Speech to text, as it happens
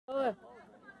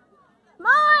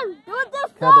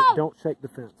Cabot, don't shake the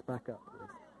fence. Back up, please.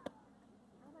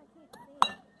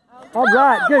 All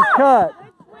right, good cut.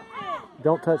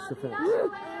 Don't touch the fence.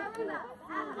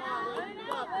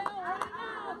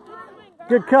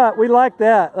 Good cut. We like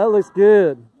that. That looks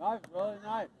good. Nice, really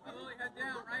nice. Head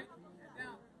down, right? Head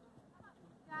down.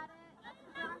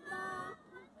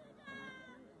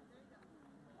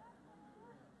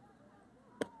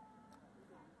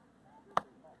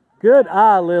 Good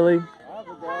eye, Lily.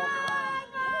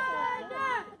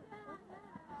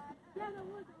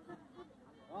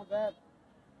 Not bad.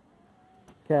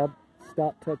 Cab,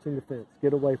 stop touching the fence.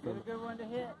 Get away from it. Good one to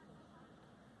hit.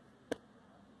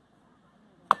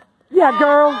 Yeah,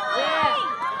 girl. Yeah.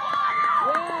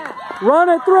 Run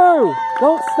it through.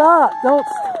 Don't stop. Don't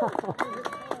stop.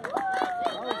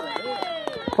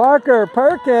 Parker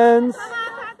Perkins.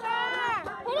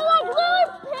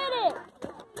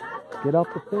 Get off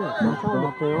the fence.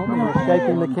 You're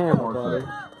shaking the camera, buddy.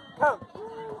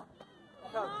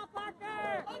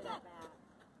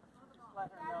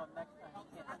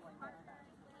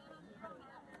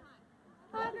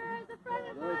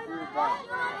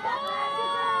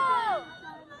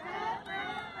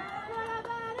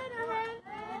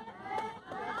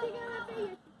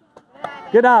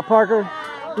 Good eye, Parker.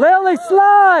 Lily,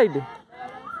 slide.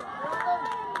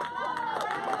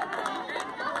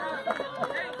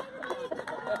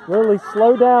 Lily,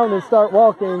 slow down and start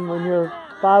walking when you're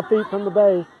 5 feet from the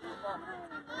base.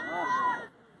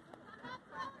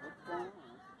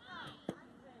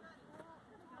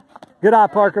 Good eye,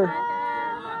 Parker.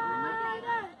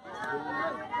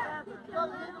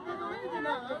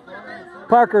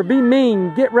 Parker, be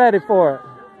mean. Get ready for it.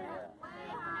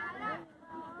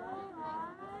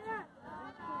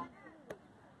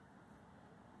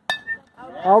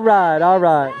 All right, all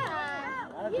right.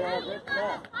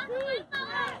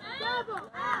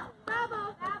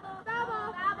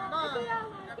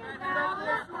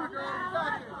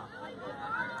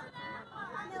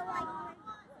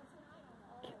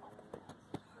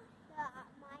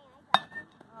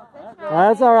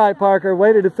 That's all right, Parker.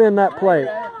 Way to defend that plate.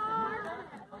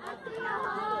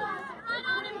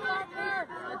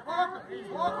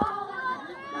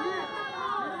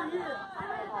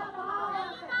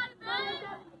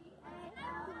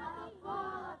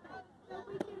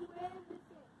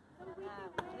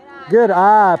 Good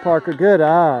eye, Parker. Good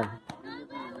eye.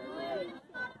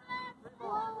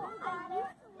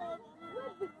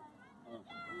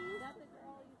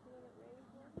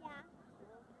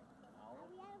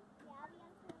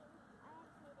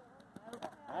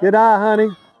 Good eye, honey.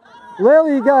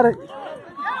 Lily, you got it.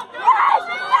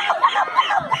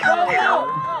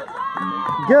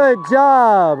 Good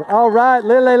job. All right,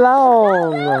 Lily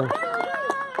Long.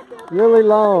 Lily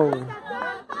Long.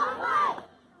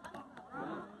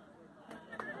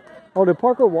 Oh, did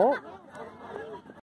Parker walk?